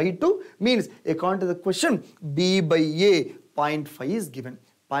value, y2 means according to the question, b by a 0.5 is given.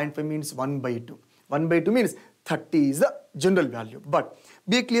 0.5 means 1 by 2. 1 by 2 means 30 is the general value. But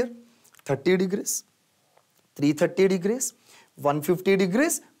be clear, 30 degrees, 330 degrees, 150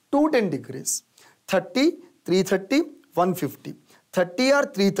 degrees, 210 degrees, 30, 330, 150, 30 or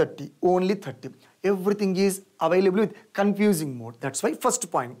 330, only 30. Everything is available with confusing mode. That's why first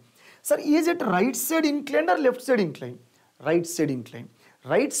point. Sir, is it right side inclined or left side inclined? Right side inclined.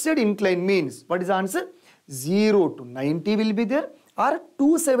 Right side inclined means, what is the answer? 0 to 90 will be there or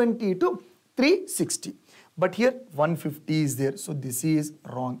 270 to 360. But here 150 is there, so this is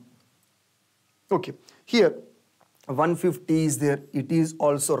wrong. Okay, here 150 is there, it is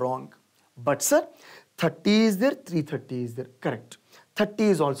also wrong. But sir, 30 is there, 330 is there, correct. 30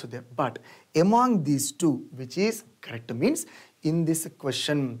 is also there, but among these two, which is correct, means in this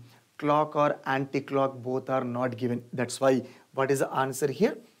question, clock or anti-clock both are not given. That's why, what is the answer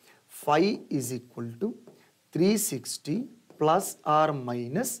here? 5 is equal to 360 plus or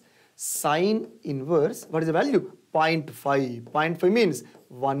minus sine inverse, what is the value? 0.5. 0.5 means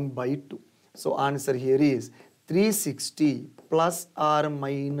 1 by 2. So answer here is 360 plus or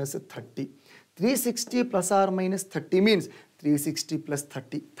minus 30. 360 plus or minus 30 means 360 plus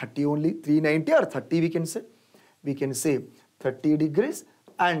 30. 30 only, 390 or 30 we can say. We can say 30 degrees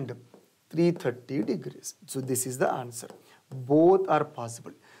and 330 degrees. So this is the answer. Both are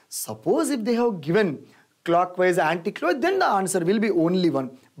possible. Suppose if they have given clockwise, anti-clockwise, then the answer will be only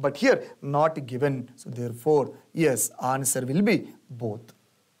one. But here not given. So therefore, yes, answer will be both.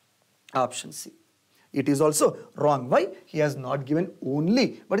 Option C. It is also wrong. Why? He has not given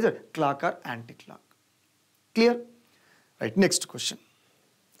only, what is it? Clock or anti-clock. Clear? Right, next question.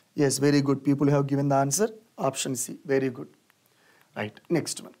 Yes, very good. People have given the answer. Option C. Very good. Right,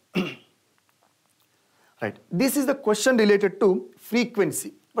 next one. Right, this is the question related to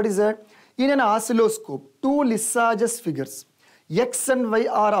frequency. What is that? In an oscilloscope, two Lissajous figures, X and Y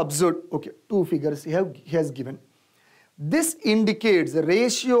are observed. Okay, two figures he has given. This indicates the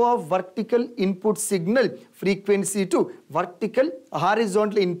ratio of vertical input signal frequency to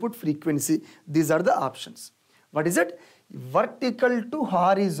horizontal input frequency. These are the options. What is it? Vertical to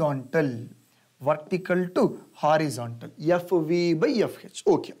horizontal. Vertical to horizontal. FV by FH.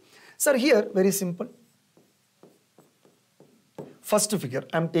 Okay. Sir, here very simple. First figure.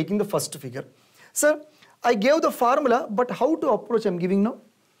 I am taking the first figure. Sir, I gave the formula, but how to approach I am giving now?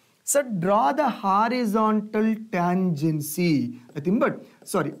 Sir, draw the horizontal tangency.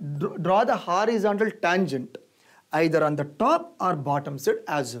 Draw the horizontal tangent either on the top or bottom side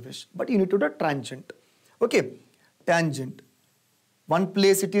as you wish. But you need to do tangent. Okay, tangent. One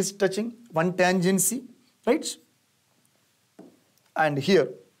place it is touching, one tangency, right? And here,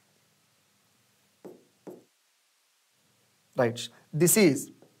 right? This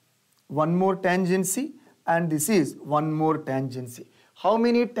is one more tangency and this is one more tangency. How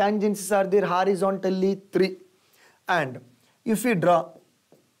many tangencies are there horizontally? 3. And if we draw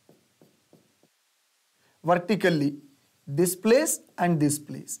vertically this place and this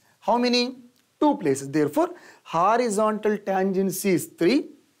place, how many? 2 places. Therefore, horizontal tangency is 3,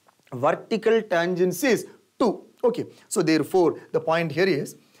 vertical tangency is 2. Okay. So therefore, the point here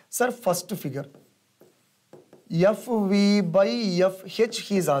is, sir, first figure, FV by FH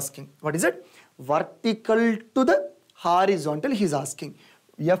he is asking. What is it? Vertical to the horizontal he is asking.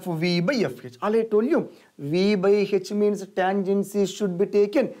 FV by FH. All I told you, V by H means tangency should be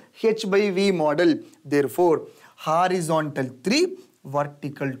taken H by V model. Therefore, horizontal 3,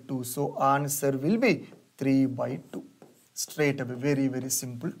 vertical 2. So answer will be 3 by 2. Straight away, very, very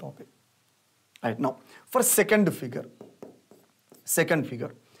simple topic. Right, now, for second figure.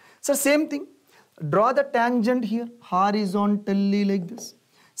 So same thing. Draw the tangent here horizontally like this.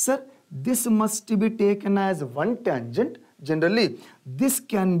 Sir, this must be taken as one tangent. Generally, this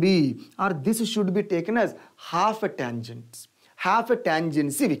can be or this should be taken as half a tangent. Half a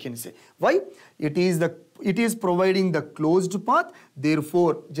tangency we can say. Why? It is providing the closed path.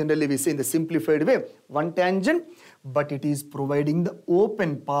 Therefore, generally we say in the simplified way, one tangent, but it is providing the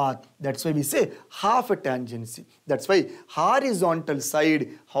open path. That's why we say half a tangency. That's why horizontal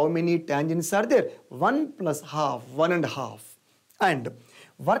side, how many tangents are there? 1 plus half, 1.5. And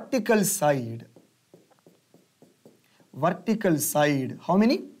vertical side, how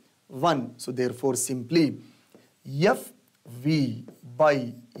many? 1. So therefore simply FV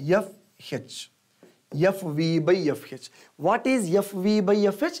by FH. FV by FH. What is FV by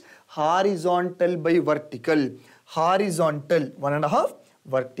FH? Horizontal by vertical. Horizontal 1.5,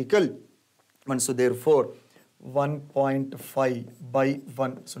 vertical 1. So therefore 1.5 by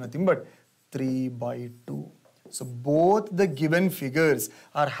 1. So nothing but 3 by 2. So both the given figures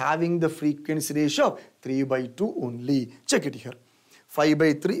are having the frequency ratio of 3 by 2 only. Check it here. 5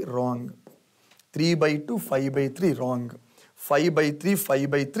 by 3 wrong. 3 by 2, 5 by 3 wrong. 5 by 3, 5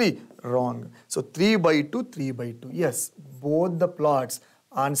 by 3 wrong. So 3 by 2, 3 by 2. Yes, both the plots.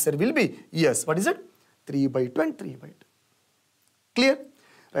 Answer will be yes. What is it? 3 by 2 and 3 by 2. Clear?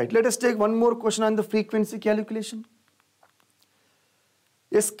 Right. Let us take one more question on the frequency calculation.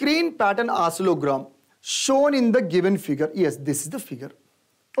 A screen pattern oscillogram shown in the given figure. Yes, this is the figure.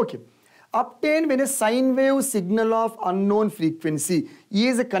 Okay. Obtained when a sine wave signal of unknown frequency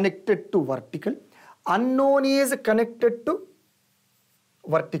is connected to vertical Unknown is connected to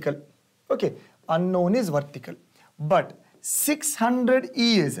vertical. Okay, unknown is vertical. But 600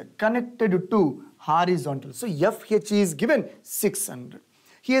 is connected to horizontal. So FH is given 600.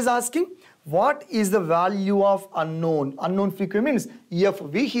 He is asking what is the value of unknown. Unknown frequency means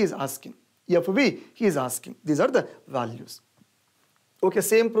FV he is asking. FV he is asking. These are the values. Okay,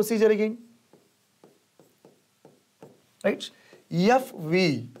 same procedure again. Right?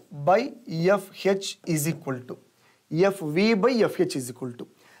 FV by FH is equal to FV by FH is equal to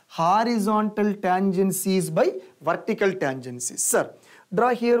horizontal tangencies by vertical tangencies. Sir, draw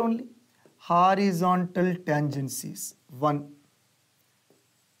here only horizontal tangencies 1,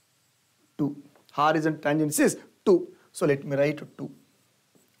 2. Horizontal tangencies 2. So let me write 2.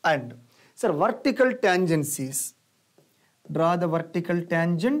 And sir, vertical tangencies. Draw the vertical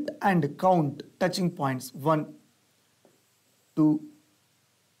tangent and count touching points 1, 2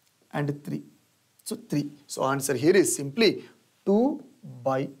 and 3. So 3. So answer here is simply 2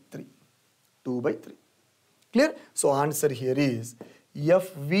 by 3. 2 by 3. Clear? So answer here is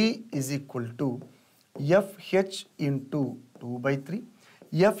FV is equal to FH into 2 by 3.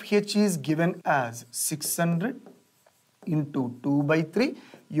 FH is given as 600 into 2 by 3.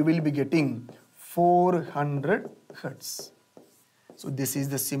 You will be getting 400 hertz. So this is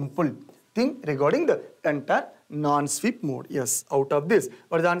the simple thing regarding the entire non-sweep mode. Yes, out of this,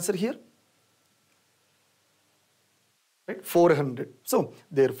 what is the answer here? Right, 400. So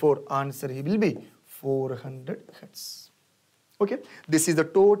therefore answer here will be 400 hertz. Okay, this is the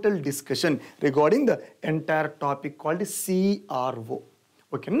total discussion regarding the entire topic called CRO.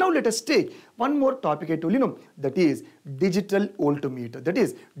 Okay, now let us take one more topic I told you, that is digital altimeter. That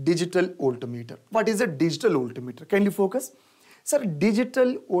is digital altimeter. What is a digital altimeter? Can you focus? Sir,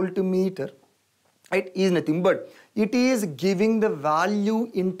 digital altimeter, it is nothing but it is giving the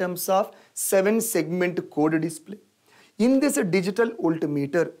value in terms of 7-segment code display. In this digital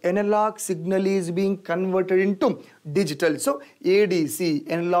altimeter, analog signal is being converted into digital. So ADC,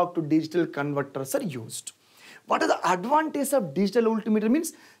 analog to digital converters are used. What are the advantages of digital altimeter?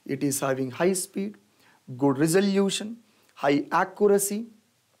 Means it is having high speed, good resolution, high accuracy,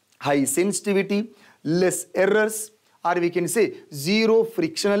 high sensitivity, less errors, or we can say zero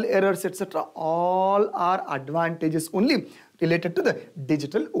frictional errors, etc. All are advantages only related to the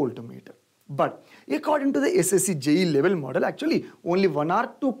digital altimeter. But according to the SSC JE level model, actually only 1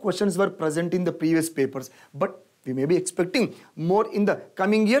 or 2 questions were present in the previous papers. But we may be expecting more in the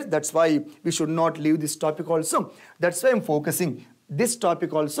coming years. That's why we should not leave this topic also. That's why I'm focusing this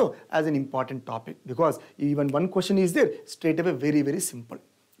topic also as an important topic, because even one question is there, straight away very, very simple.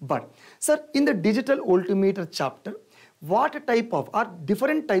 But sir, in the digital altimeter chapter, what type of or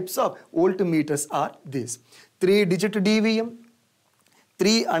different types of altimeters are these? 3-digit DVM,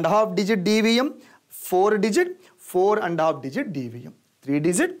 3.5-digit DVM, 4-digit, 4.5-digit DVM,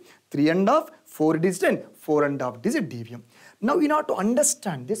 3-digit, 3.5, 4-digit and 4.5-digit DVM. Now in order to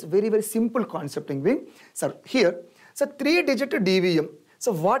understand this very, very simple concept, sir, here, so 3-digit DVM.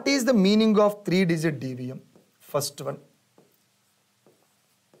 So what is the meaning of 3-digit DVM? First one.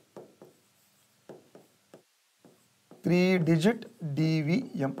 Three-digit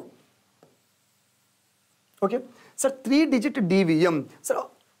DVM. Okay. Sir, 3-digit DVM. Sir,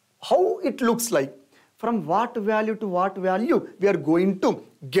 how it looks like? From what value to what value we are going to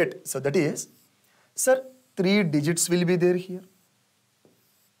get? So that is, sir, 3 digits will be there here.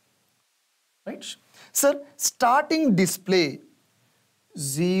 Right? Sir, starting display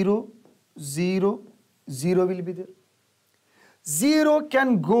 0, 0, 0 will be there. 0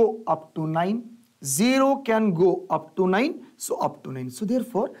 can go up to 9. 0 can go up to 9. So up to 9. So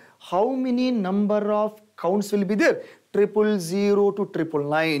therefore, how many number of counts will be there? 000 to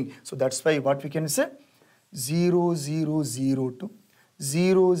 999. So that's why what we can say 0002,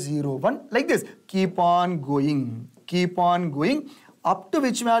 001, like this. Keep on going up to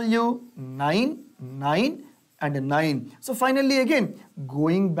which value? 9, 9 and 9. So finally again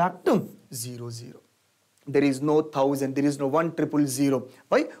going back to 00. There is no 1000, there is no 1000.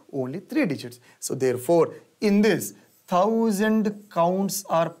 Why? Only 3 digits. So therefore in this 1000 counts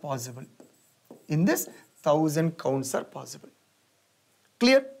are possible. In this 1000 counts are possible.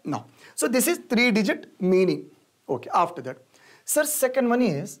 Clear? Now, so this is 3-digit meaning. Okay, after that. Sir, second one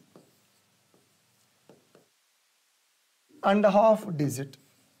is 3.5 digit.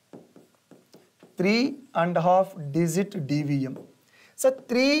 3.5 digit DVM. So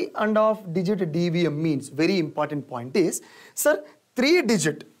 3.5 digit DVM means, very important point is, sir, 3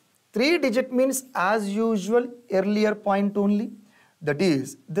 digit. 3 digit means as usual earlier point only. That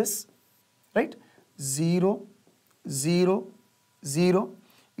is this, right? 0, 0, 0.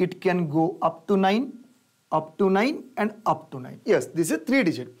 it can go up to 9 and up to 9. Yes, this is 3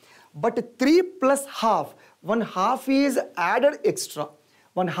 digit. But 3 plus half, 1 half is added extra.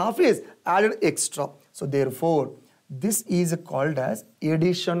 1 half is added extra. So therefore, this is called as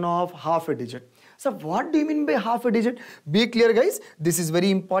addition of half a digit. So what do you mean by half a digit? Be clear guys, this is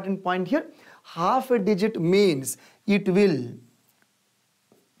very important point here. Half a digit means it will,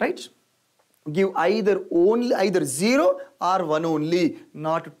 right, give either 0 or 1 only,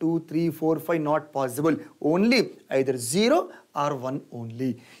 not 2, 3, 4, 5, not possible. Only either 0 or 1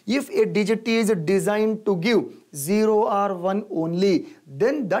 only. If a digit is designed to give 0 or 1 only,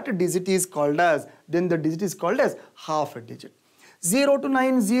 then that digit is called as, half a digit. 0 to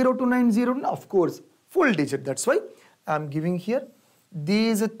 9, 0 to 9, 0 to 9, of course, full digit. That's why I am giving here.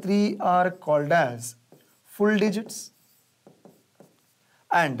 These 3 are called as full digits.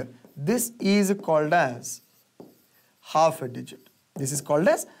 And this is called as half a digit. This is called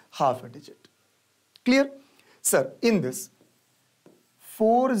as half a digit. Clear? Sir, in this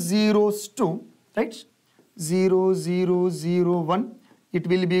 4 zeros to, right, 0, 0, 0, 1, it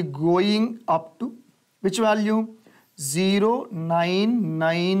will be going up to which value? 0, 9,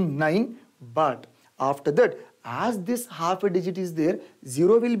 9, 9. But after that, as this half a digit is there,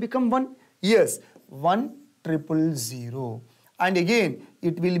 0 will become 1. Yes, 1 triple 0. And again,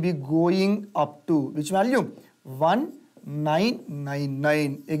 it will be going up to which value? 1, 9, 9,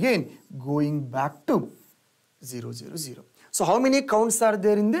 9. Again, going back to 0, 0, 0. So how many counts are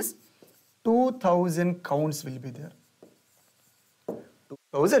there in this? 2000 counts will be there.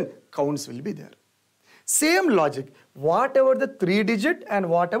 2000 counts will be there. Same logic. Whatever the 3 digit and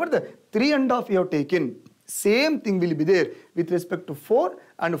whatever the 3 and a half you have taken, same thing will be there with respect to 4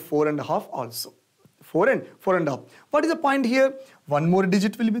 and 4 and a half also. 4 and 4 and a half. What is the point here? One more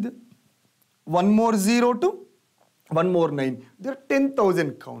digit will be there. One more 0 to one more 9. There are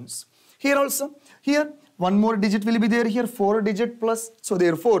 10,000 counts. Here also, here one more digit will be there. Here 4 digit plus. So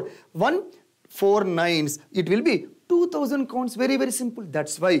therefore, 1, 4 9s. It will be 2000 counts. Very, very simple.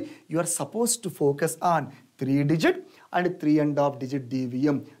 That's why you are supposed to focus on 3 digit and 3 and a half digit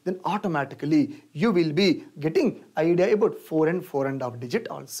DVM. Then automatically you will be getting idea about 4 and 4 and a half digit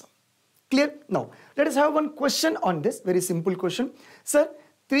also. Clear? Now, let us have one question on this. Very simple question. Sir,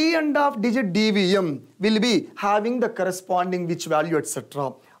 3 and a half digit DVM will be having the corresponding which value,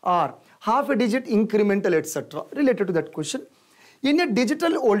 etc. or half a digit incremental, etc. Related to that question. In a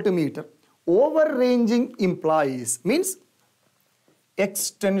digital altimeter, overranging implies, means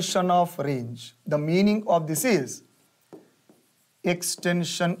extension of range. The meaning of this is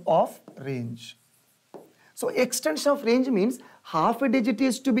extension of range. So extension of range means half a digit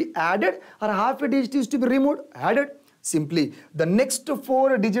is to be added or half a digit is to be removed. Added. Simply, the next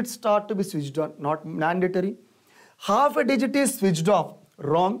 4 digits start to be switched on, not mandatory. Half a digit is switched off,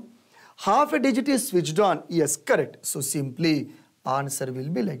 wrong. Half a digit is switched on, yes, correct. So simply, answer will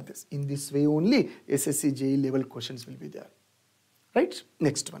be like this. In this way only, SSC JE level questions will be there. Right?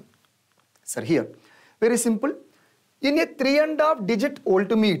 Next one. Sir, here, very simple. In a 3 and a half digit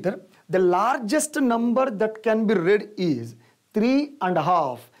altimeter, the largest number that can be read is 3 and a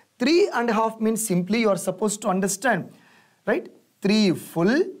half. 3 and a half means simply you are supposed to understand, right? 3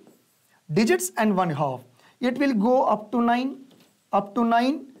 full digits and 1 half. It will go up to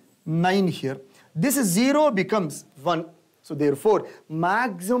 9, 9 here. This 0 becomes 1. So therefore,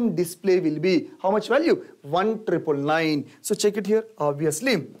 maximum display will be how much value? 1999. So check it here.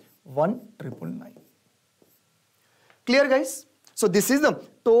 Obviously, 1999. Clear, guys? So this is the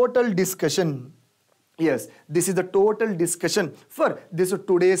total discussion. Yes, this is the total discussion for this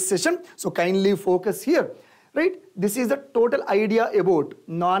today's session. So kindly focus here, right? This is the total idea about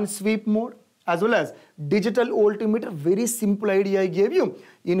non-sweep mode as well as digital altimeter. Very simple idea I gave you.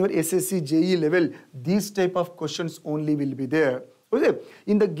 In your SSC JE level, these type of questions only will be there. Okay?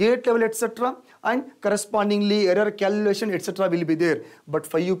 In the gate level, etc. and correspondingly error calculation, etc. will be there. But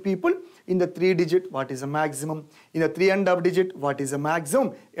for you people, in the 3 digit, what is the maximum? In the 3 and a half digit, what is the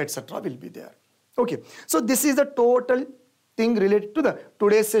maximum, etc. will be there. Okay, so this is the total thing related to the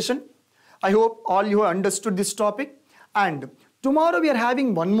today's session. I hope all you have understood this topic. And tomorrow we are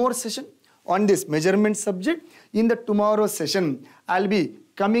having one more session on this measurement subject. In the tomorrow's session, I'll be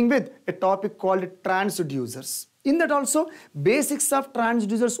coming with a topic called transducers. In that also, basics of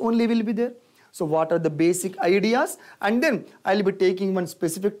transducers only will be there. So what are the basic ideas? And then I'll be taking one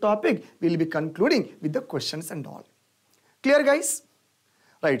specific topic. We'll be concluding with the questions and all. Clear, guys?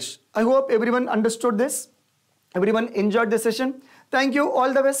 Right. I hope everyone understood this. Everyone enjoyed the session. Thank you.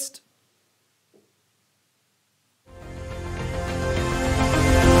 All the best.